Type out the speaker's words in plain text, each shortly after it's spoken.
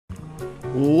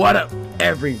What up,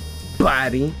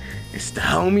 everybody? It's the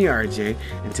homie RJ,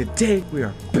 and today we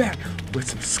are back with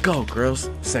some SkullGirls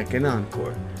second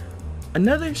encore.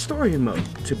 Another story mode,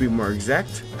 to be more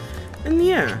exact. And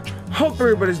yeah, hope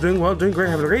everybody's doing well, doing great,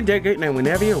 having a great day, great night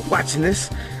whenever you're watching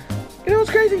this. You know what's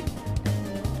crazy?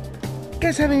 You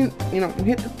guys haven't,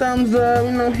 hit the thumbs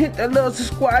up, hit that little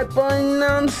subscribe button, you know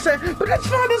what I'm saying? But that's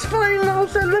fine, you know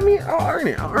what I'm saying?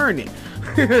 I'll earn it.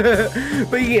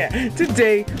 But yeah,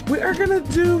 today we are gonna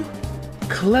do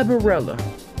Cerebella.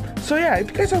 So yeah, if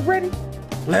you guys are ready,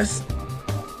 let's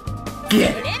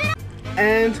get it.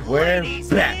 And we're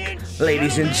back,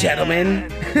 ladies and gentlemen.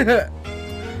 The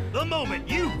moment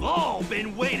you've all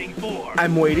been waiting for.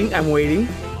 I'm waiting. I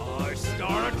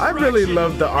really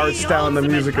love the art style and the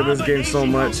music of this game so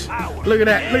much. Look at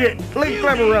that. Look at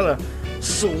Cerebella.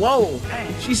 Swole.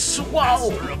 She's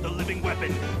swole. Master of the living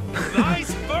weapon.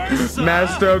 Vice versa.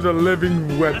 Master of the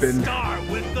living weapon.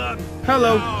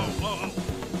 Hello.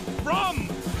 From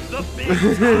the big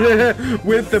top.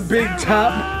 With the big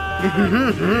top.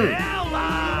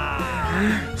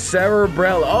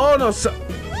 Cerebella. Oh no,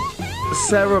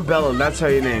 Cerebella. That's how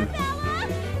you name.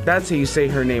 That's how you say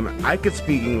her name. I could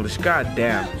speak English. God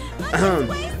damn.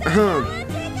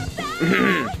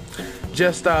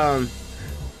 Just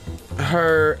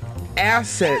her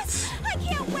assets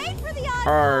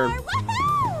are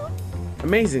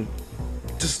amazing.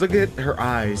 Just look at her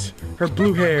eyes, her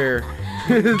blue hair.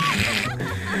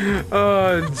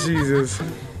 Oh Jesus.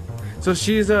 So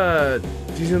she's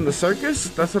in the circus.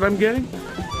 That's what I'm getting.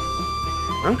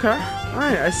 Okay. All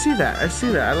right. I see that.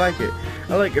 I like it.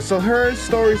 So her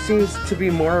story seems to be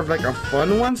more of like a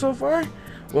fun one so far.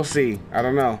 We'll see. I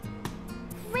don't know.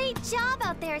 Great job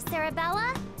out there,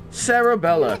 Cerebella.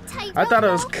 Cerebella. I thought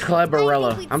it was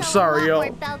Cerebella. I'm sorry, yo.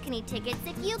 More balcony tickets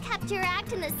if you kept your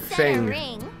act in the center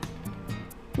ring.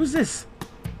 Who's this?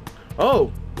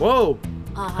 Oh, whoa.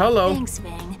 Hello. Thanks,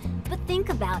 Vang. But think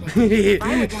about it. If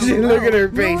I were down below, Look at her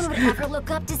face. No one would ever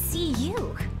look up to see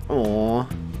you. Aw.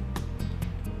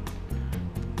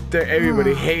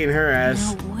 Everybody hating her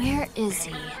ass. Now where is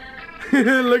he?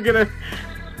 Look at her.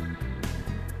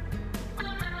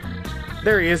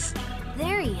 There he is.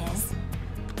 There he is.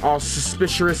 All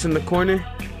suspicious in the corner.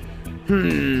 I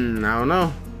don't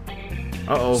know.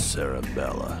 Uh-oh.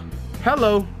 Cerebella.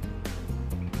 Hello.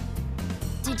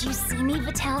 Did you see me,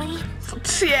 Vitaly?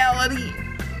 Fatality.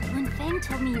 When Fang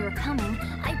told me you were coming,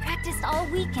 I practiced all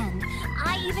weekend.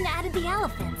 I even added the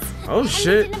elephants. Oh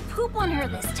shit. And didn't poop on her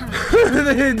this time.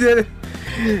 They did it.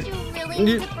 Did you really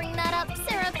need to bring that up,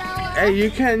 Cerebella? Hey, you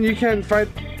can't fight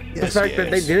the fact that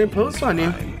they didn't post on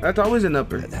you. That's always an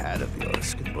upper. That hat of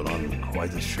yours can put on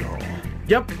quite a show.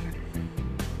 Yep.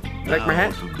 Like my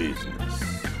hat? To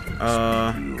business.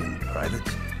 You in private?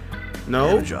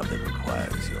 No. A job that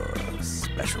requires your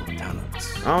special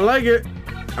talents. I don't like it.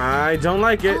 I don't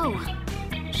like it. Oh,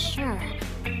 sure.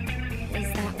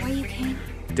 Is that why you came?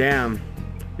 Damn.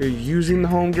 You're using the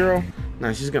homegirl?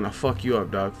 Nah, she's gonna fuck you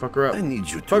up, dog. Fuck her up. I need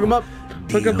you to fuck him up.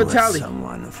 Fuck up Vitaly.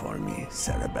 Someone for me,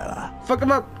 Cerebella. Fuck him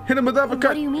up. Hit him with the uppercut.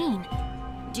 What do you mean?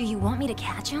 Do you want me to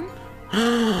catch him?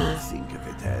 Think of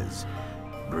it as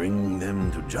bring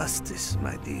them to justice,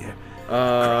 my dear.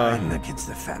 Crime against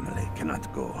the family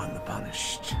cannot go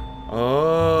unpunished.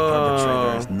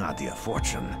 Perpetrator is Nadia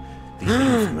Fortune, the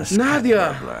infamous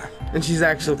Nadia. burglar. And she's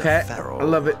actual cat. I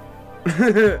love it.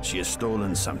 She has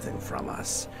stolen something from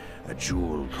us. A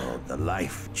jewel called the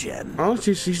Life Gem. Oh,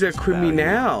 she's a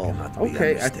criminal.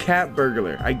 Okay, a cat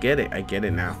burglar. I get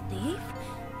it now. Thief?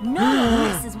 No one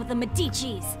messes with the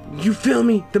Medicis. You feel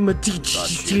me? The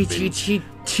Medicis.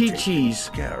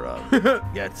 Care of.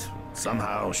 Yet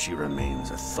somehow she remains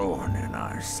a thorn in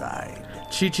our side.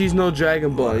 Chi-Chi's no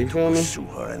Dragon Ball. You feel me? Pursue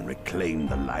her and reclaim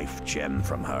the Life Gem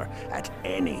from her at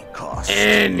any cost.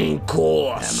 Any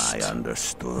cost. Am I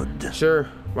understood? Sure.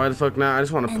 Why the fuck not? I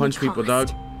just want to punch people, dog.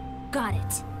 Got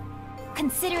it.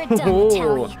 Consider it done,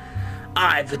 Vitaly.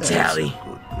 Aye, Vitaly.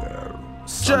 Good girl.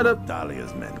 Shut up.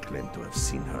 Dahlia's men claim to have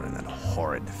seen her in that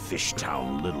horrid fish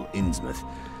town, Little Innsmouth.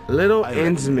 Little I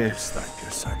recommend you Innsmouth. start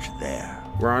your search there.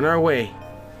 We're on our way.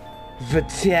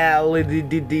 Vitaly.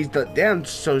 Damn,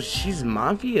 so she's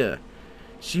mafia.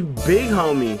 She big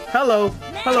homie. Hello.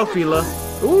 Hello, Fila.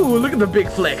 Ooh, look at the big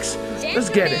flex. Let's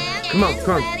get it. Come on.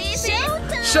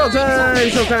 Showtime!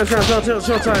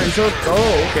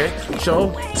 Oh, okay.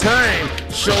 Showtime!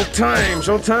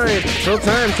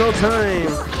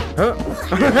 Huh?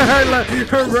 I like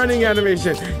her running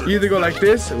animation. You either go like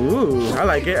this. Ooh, I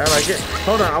like it.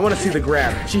 Hold on, I want to see the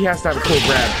grab. She has to have a cool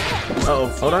grab. Uh oh,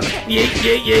 hold on. Yay.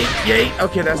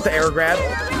 Okay, that's the air grab.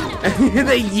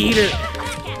 They yeet it.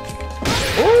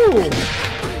 Ooh.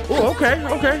 Ooh, Okay,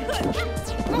 okay.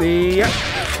 Yeah.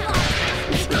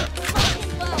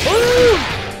 Ooh.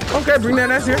 Okay, bring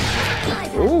that ass here.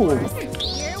 Ooh.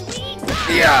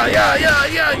 Yeah.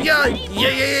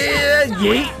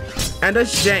 Yeet. And a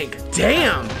shank.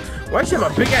 Damn. Why'd you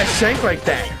have a big ass shank like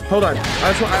that? Hold on.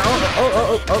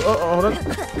 Hold on.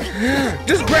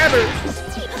 Just grab her.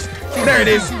 There it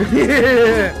is.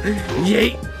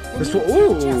 Yeet. This one.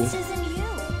 Ooh.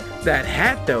 That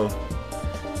hat though.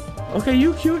 Okay,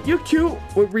 you cute.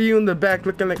 What were you in the back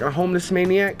looking like a homeless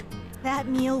maniac? That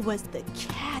meal was the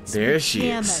cat's there pajamas. She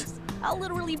is. I'll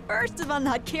literally burst if I'm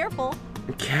not careful.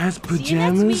 Cat's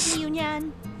pajamas? See you next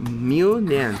week,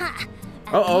 Mewnan.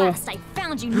 Uh-oh. At last I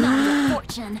found you, not your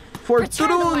fortune. Fortune.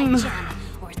 Return the light gem,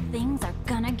 or things are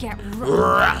gonna get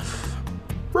rough.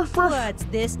 Rough. What's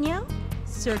this now?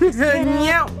 Circus Des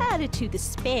Cartas, attitude to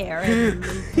spare.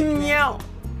 Meow.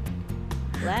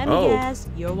 Let me guess,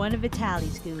 you're one of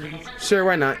Vitaly's goons. Sure,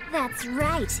 why not? That's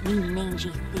right, you mangy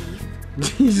thief.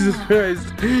 Jesus Christ.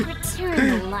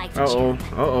 Return the life gem.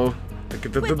 Uh-oh. Look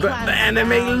at the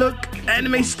anime look.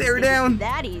 Anime stare down.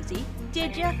 That easy,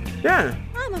 did ya? Yeah,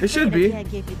 I'm it should be. I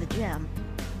can't give you the gem,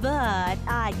 but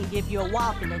I can give you a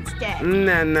whopping instead.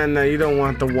 Nah. You don't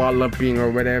want the walloping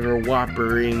or whatever,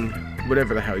 whoppering,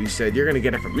 whatever the hell you said. You're gonna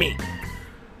get it from me.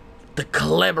 The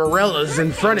Cerebellas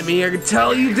in front of me, I can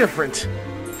tell you different.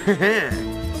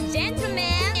 Gentlemen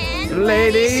and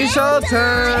ladies,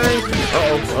 showtime.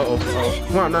 Uh-oh.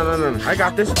 Come on, no. I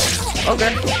got this.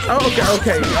 Okay.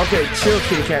 Okay. Chill,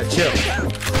 kitty cat, chill.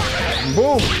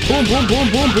 Boom.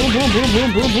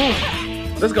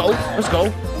 Let's go.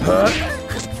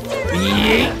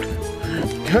 Yeet.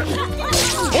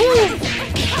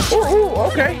 Ooh,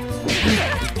 okay.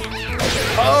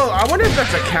 Oh, I wonder if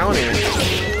that's a counter.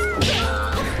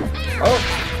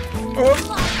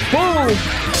 Boom.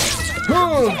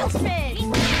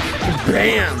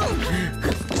 Bam.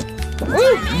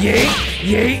 Ooh,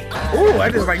 yeet. Ooh, I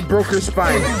just like broke her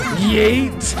spine.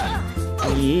 Yeet.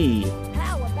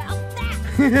 how about that?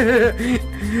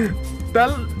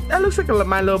 That looks like a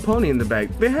My Little Pony in the back.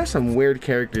 They have some weird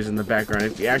characters in the background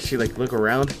if you actually like look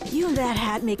around. You and that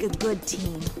hat make a good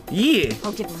team. Yeah.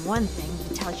 I'll give him one thing.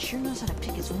 Vitaly sure knows how to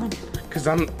pick his winner. Cause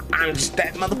I'm just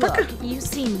that motherfucker. Look, you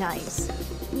seem nice.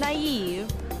 Naive,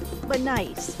 but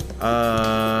nice.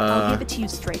 I'll give it to you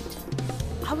straight.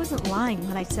 I wasn't lying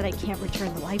when I said I can't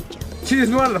return the life gem. She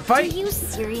just wanted to Do fight? you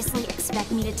seriously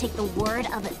expect me to take the word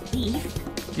of a thief?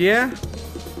 Yeah.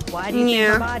 Why do you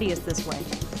think my body is this way?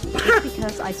 It's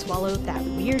because I swallowed that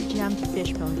weird gem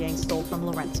Fishbone gang stole from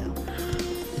Lorenzo.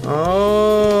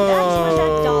 Oh. That's where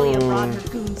that Dahlia brought her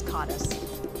goons caught us.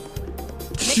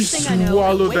 She Next thing I know,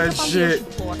 swallowed I that wake up shit. on the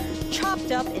ocean floor,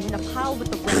 chopped up and in a pile with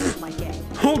the rest of my gang.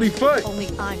 Holy fuck. Only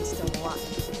I'm still alive.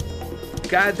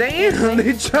 God damn,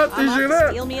 they chopped this shit up.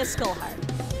 Steal me a skull heart.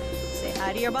 Say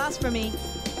hi to your boss for me.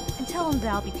 And tell him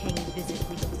that I'll be paying a visit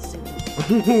real soon.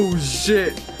 Oh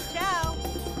shit. Ciao.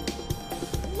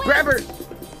 Grab her.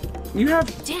 You have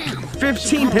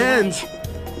 15 hands.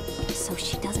 So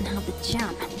she doesn't have the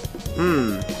gem.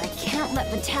 But I can't let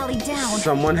Vitaly down.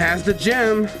 Someone has the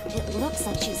gem. It looks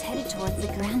like she's headed towards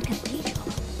the Grand Cathedral.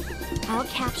 I'll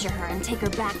capture her and take her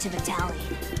back to Vitaly.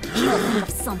 He'll think of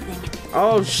something.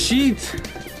 Oh shit.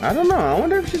 I don't know. I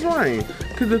wonder if she's lying.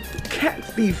 Could the cat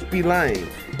thief be lying?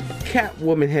 Cat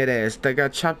woman head ass that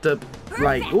got chopped up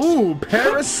like, ooh,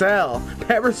 parasol.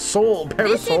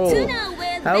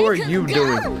 How are you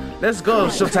doing? Let's go,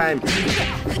 showtime.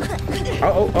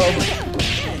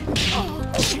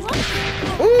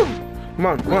 Ooh, come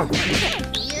on.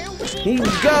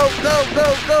 Go.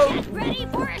 Ready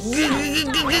for a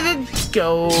shot.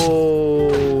 Go.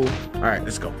 All right,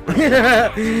 let's go.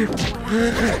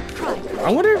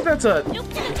 I wonder if that's a.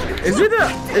 Is it a?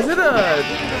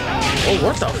 Oh,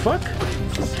 what the fuck?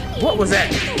 What was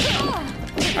that?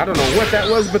 I don't know what that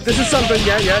was, but this is something.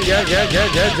 Yeah.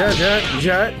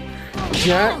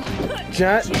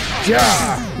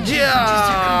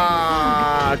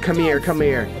 Come here.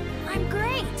 I'm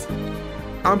great.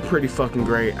 I'm pretty fucking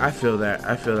great. I feel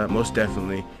that most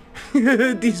definitely.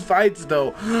 These fights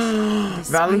though.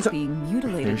 Valentine being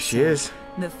mutilated. There she is.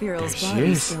 The Feral's There she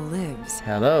body is. still lives.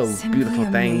 Hello, Simply beautiful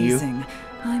thing, you. amazing.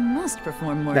 I must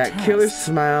perform more That tests. killer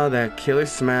smile that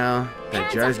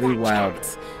drives me wild.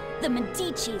 The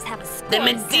Medicis have a score. The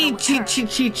Medici.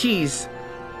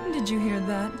 Did you hear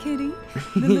that, Kitty?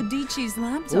 The Medici's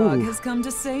lapdog Ooh. has come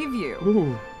to save you.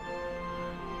 Ooh.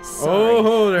 Sorry,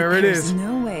 Oh, there but it there's is.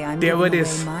 no way I'm There giving it away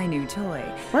is. my new toy.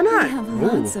 Why not? We have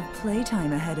Ooh. lots of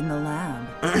playtime ahead in the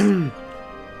lab.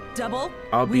 Double.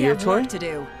 I'll be we your have toy? work to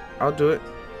do. I'll do it.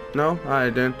 No?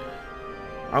 Alright then.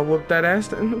 I'll whoop that ass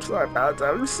then. I'm sorry about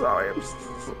that. I'm sorry.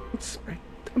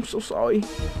 I'm so sorry.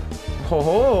 Ho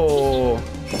ho.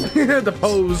 The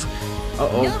pose.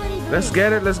 Uh-oh. Let's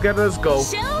get it. Let's go.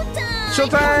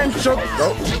 Showtime.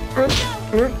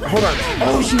 Hold on.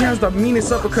 Oh, she has the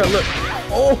meanest uppercut. Look.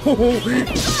 Oh,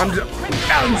 I'm just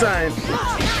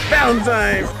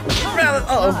Valentine.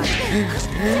 Uh-oh.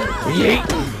 Yeet.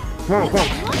 Come on.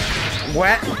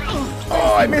 What?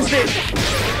 Oh, I missed it.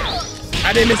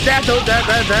 I didn't miss that though. That.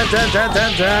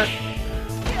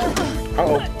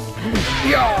 Uh-oh.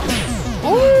 Yo.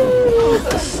 Ooh,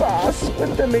 the sauce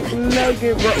with the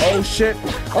McNugget, bro. Oh shit,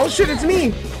 it's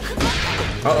me.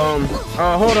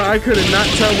 Hold on, I could have not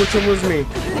tell which one was me.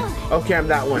 Okay, I'm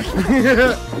that one.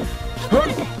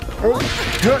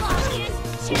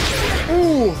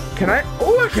 Ooh, can I?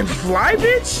 Oh, I can fly,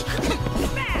 bitch.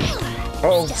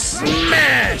 Oh,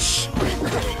 smash.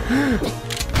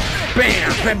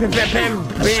 Bam.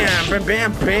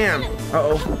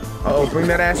 Uh-oh, bring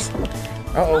that ass.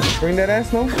 Bring that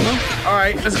ass, no?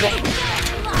 Alright, let's go.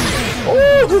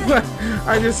 Ooh!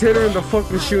 I just hit her in the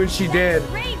fucking shoe and she dead.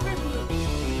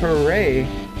 Hooray.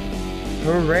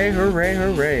 Hooray,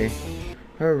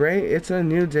 it's a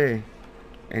new day.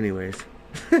 Anyways.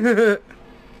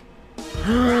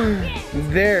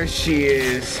 There she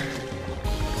is.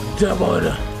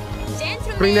 Double.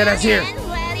 Bring that ass here.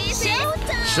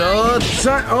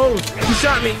 Showtime. Oh, he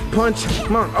shot me. Punch.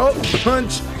 Come on. Oh,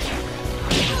 punch.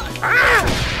 Ah!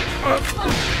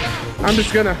 I'm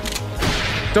just gonna.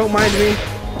 Don't mind me.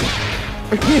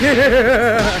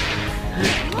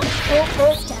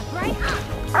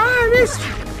 I missed.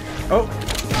 Oh.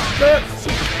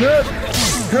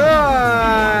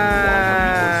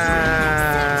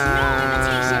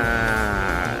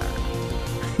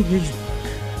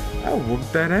 I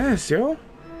whooped that ass, yo.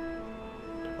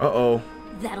 Uh-oh.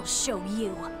 That'll show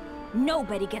you.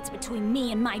 Nobody gets between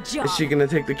me and my job. Is she gonna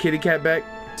take the kitty cat back?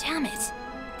 Damn it.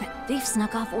 That thief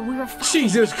snuck off while we were fighting.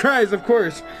 Jesus Christ, of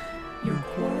course. Your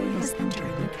quarry has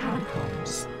entered the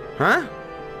catacombs. Huh?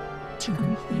 To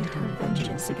complete her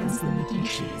vengeance against the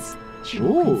Medicis, she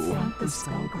will confront the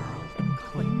SkullGirl and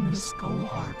claim the skull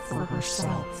heart for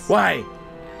herself. Why?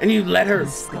 And you let her?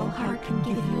 The skull heart can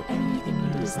give you anything you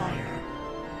desire,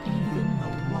 even the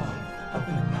love of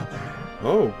another.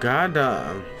 Oh,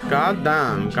 goddamn.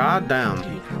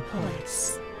 Take her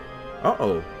place.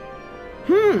 Uh-oh.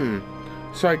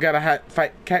 So I gotta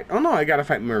fight Cat. Oh no, I gotta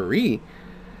fight Marie.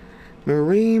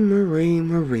 Marie.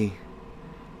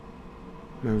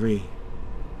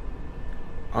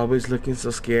 Always looking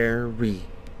so scary.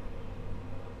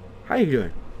 How you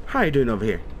doing? How you doing over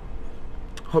here?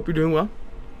 Hope you're doing well.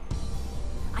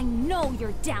 I know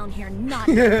you're down here, not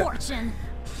Fortune.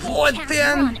 Fortune!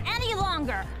 Can't run any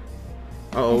longer.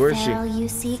 Uh-oh, where's she? The pharaoh you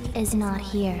seek is not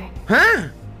here. Huh?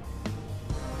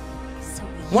 So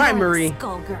Why, Marie?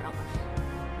 SkullGirl.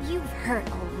 You've hurt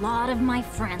a lot of my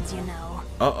friends, you know.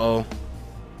 Uh-oh.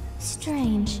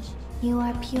 Strange. You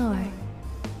are pure.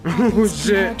 Oh,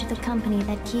 shit. To the company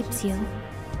that keeps you.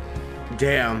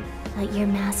 Damn. But your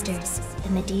masters, the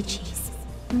Medicis,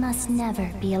 must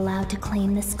never be allowed to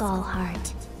claim the skull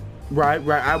heart. Right,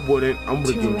 I wouldn't. I'm To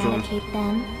looking for him. eradicate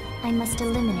them, I must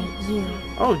eliminate you.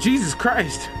 Oh, Jesus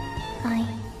Christ. I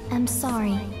am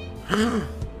sorry.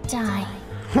 Die.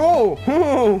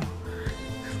 Oh.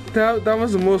 That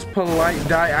was the most polite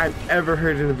die I've ever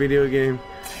heard in a video game.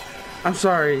 I'm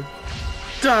sorry.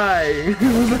 Die.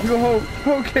 I was like, oh,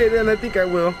 okay then, I think I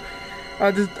will.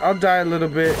 I'll die a little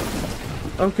bit.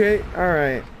 Okay,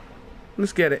 alright.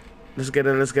 Let's get it. Let's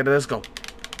go.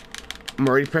 I'm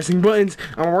already pressing buttons.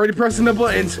 I'm already pressing the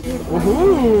buttons.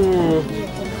 Woohoo!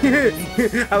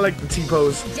 I like the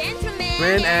T-pose.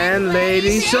 Men and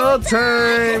ladies,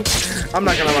 showtime! I'm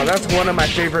not gonna lie, that's one of my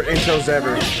favorite intros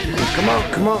ever.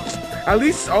 Come on. At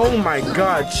least, oh my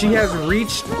god, she has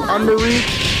reach on Marie,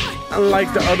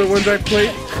 unlike the other ones I played.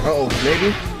 Uh-oh,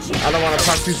 maybe? I don't want to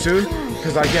talk too soon,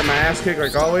 because I get my ass kicked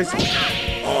like always.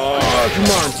 Oh,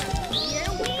 come on.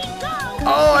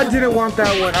 Oh, I didn't want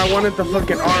that one. I wanted the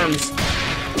fucking arms.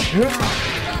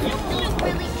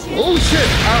 Oh, shit.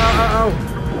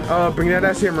 Bring that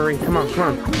ass here, Marie. Come on.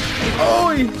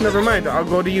 Oh, never mind. I'll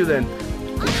go to you then.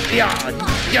 Yeah.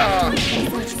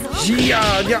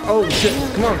 Oh, shit.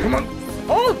 Come on.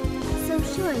 Oh.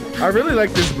 I really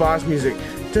like this boss music.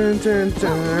 Dun, dun,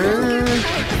 dun.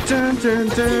 Dun, dun,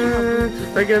 dun.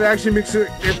 Like it actually makes it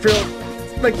feel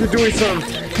like you're doing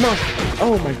something. Come on.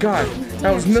 Oh my god.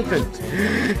 That was nothing.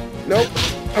 Nope.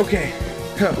 Okay.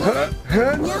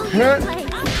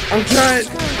 I'm trying.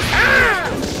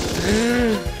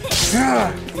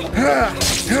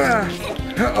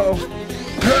 Uh-oh.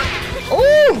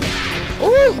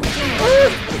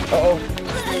 Uh-oh.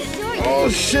 Oh,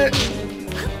 shit.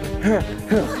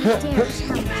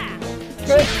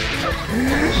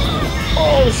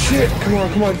 Oh, shit. Come on,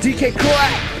 come on. DK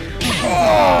clap.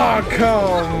 Oh,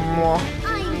 come on.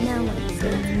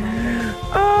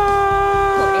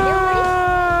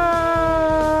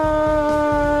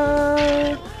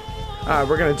 Alright,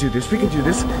 we're gonna do this. We can do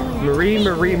this. Marie.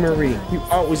 You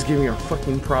always give me a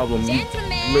fucking problem, you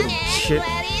little shit.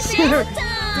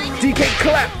 DK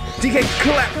clap. DK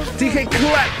clap. DK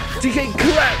clap. DK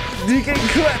clap. DK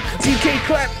clap. DK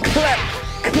clap. Clap.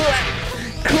 Clap.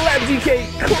 Clap, DK.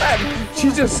 Clap.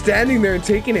 She's just standing there and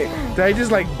taking it. Did I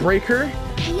just like break her?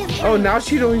 Oh, now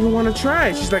she don't even want to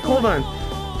try. She's like, hold on.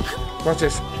 Watch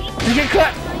this. DK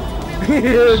clap.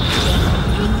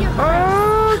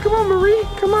 Oh, come on, Marie.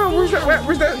 Come on. Where's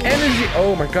that energy?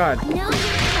 Oh my god.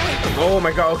 Oh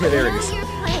my god. Okay, there it is.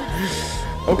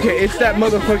 Okay, it's that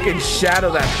motherfucking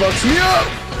shadow that fucks me up.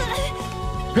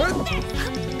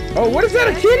 Oh, what is that?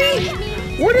 A kitty?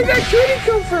 Where did that kitty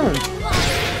come from?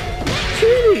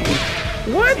 Kitty.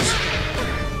 What?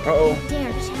 Uh-oh.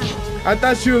 I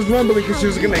thought she was rumbling because she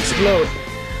was gonna explode.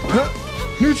 Huh?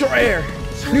 Neutral air.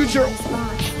 Neutral.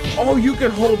 Oh, you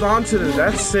can hold on to this.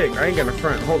 That's sick. I ain't gonna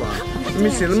front. Hold on. Let me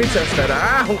see. Let me test that.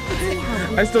 Ow!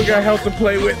 I still got health to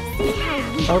play with.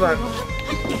 Hold on.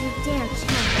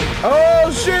 Oh,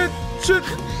 shit! Shit!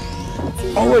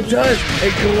 Oh, it does.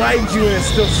 It glides you and it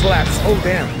still slaps. Oh,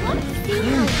 damn.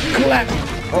 Clap.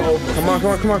 Uh-oh. Come on, come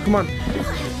on, come on, come on.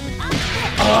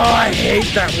 Oh, I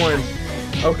hate that one.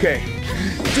 Okay.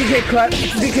 DK clap.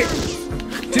 DK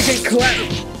clap.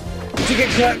 DK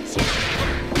clap.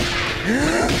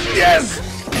 Yes!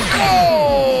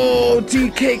 Oh!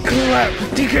 DK clap!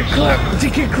 DK clap!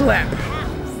 DK clap!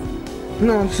 You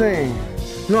know what I'm saying?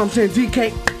 You know what I'm saying?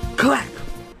 DK clap!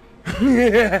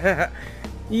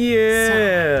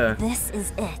 Yeah! So, this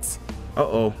is it.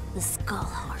 Uh-oh. The skull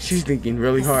heart. She's thinking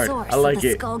really hard. I like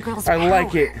it. SkullGirls' I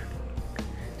like power. it.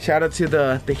 Shout out to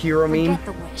the hero meme. Forget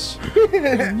the wish.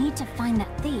 I need to find that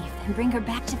thief and bring her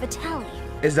back to Vitaly.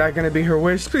 Is that gonna be her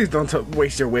wish? Please don't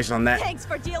waste your wish on that. Thanks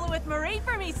for dealing with Marie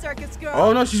for me, Circus Girl.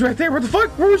 Oh no, she's right there. What the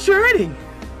fuck? Where was she hiding?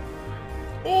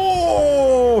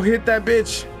 Oh, hit that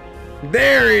bitch.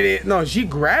 There it is. No, she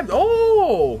grabbed.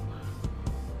 Oh.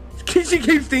 She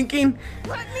keeps thinking.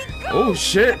 Let me go. Oh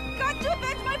shit. I've got to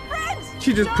avenge my friends.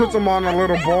 She just puts them on a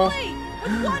little ball.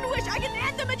 With one wish, I can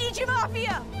end the Medici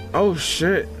Mafia. Oh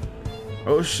shit.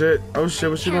 Oh shit. Oh shit.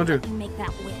 What's she gonna do? I can make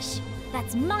that wish.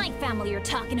 That's my family you're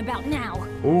talking about now.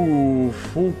 Ooh,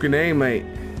 fucking A, mate.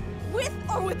 With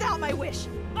or without my wish,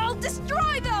 I'll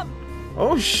destroy them.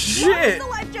 Oh shit. Once the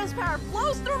life gem's power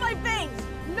flows through my veins,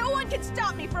 no one can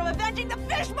stop me from avenging the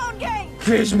Fishbone Gang.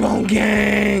 Fishbone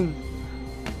Gang.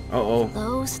 Uh-oh.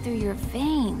 Flows through your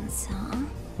veins, huh?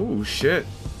 Oh shit.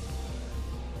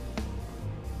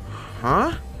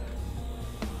 Huh?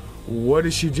 What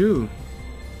did she do?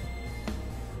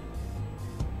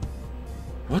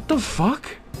 What the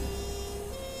fuck?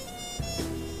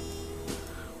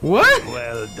 What?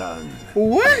 Well done.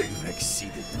 What? You've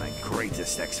exceeded my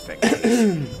greatest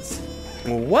expectations.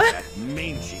 What? That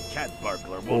mangy cat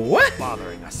burglar won't What? be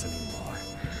bothering us anymore.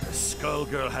 The Skull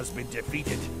Girl has been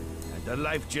defeated, and the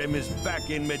life gem is back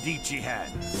in Medici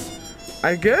hands.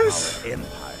 I guess. Our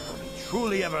empire will be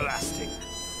truly everlasting.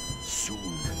 Soon,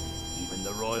 even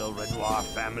the royal Renoir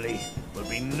family will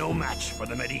be no match for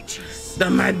the Medicis. The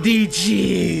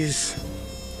Medicis.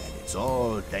 And it's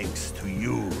all thanks to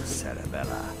you,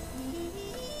 Cerebella.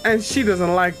 And she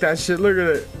doesn't like that shit. Look at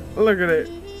it. Look at it.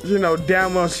 You know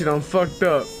damn well she done fucked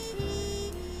up.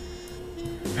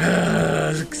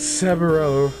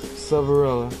 Cerebella.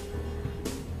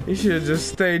 You should have just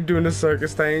stayed doing the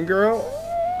circus thing, girl.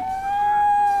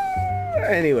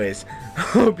 Anyways,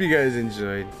 hope you guys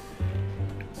enjoyed.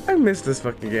 I miss this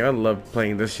fucking game. I love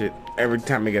playing this shit every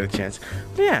time I get a chance.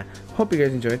 But yeah, hope you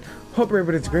guys enjoyed. Hope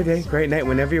everybody's a great day, great night.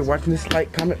 Whenever you're watching this,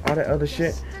 like, comment, all that other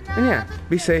shit. And yeah,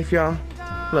 be safe, y'all.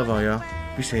 Love all y'all.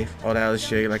 Be safe. All that other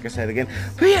shit, like I said again.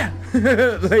 But yeah,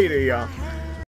 later, y'all.